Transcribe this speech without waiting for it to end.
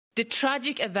The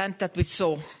tragic event that we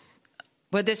saw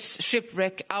with this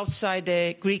shipwreck outside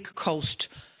the Greek coast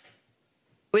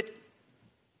with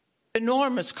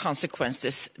enormous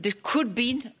consequences. There could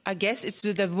be, I guess, it's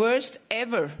the worst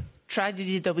ever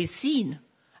tragedy that we've seen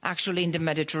actually in the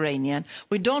Mediterranean.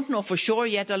 We don't know for sure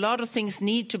yet. A lot of things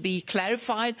need to be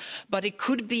clarified, but it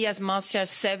could be as much as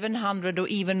 700 or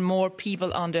even more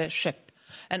people on the ship.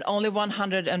 And only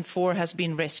 104 has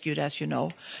been rescued, as you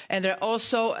know. And there are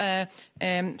also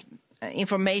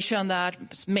information that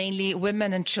mainly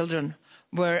women and children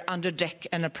were under deck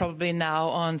and are probably now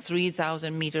on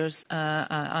 3,000 meters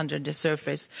under the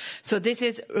surface. So this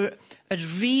is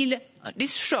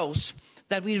this shows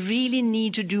that we really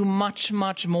need to do much,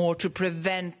 much more to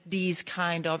prevent these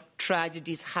kind of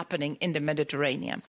tragedies happening in the Mediterranean.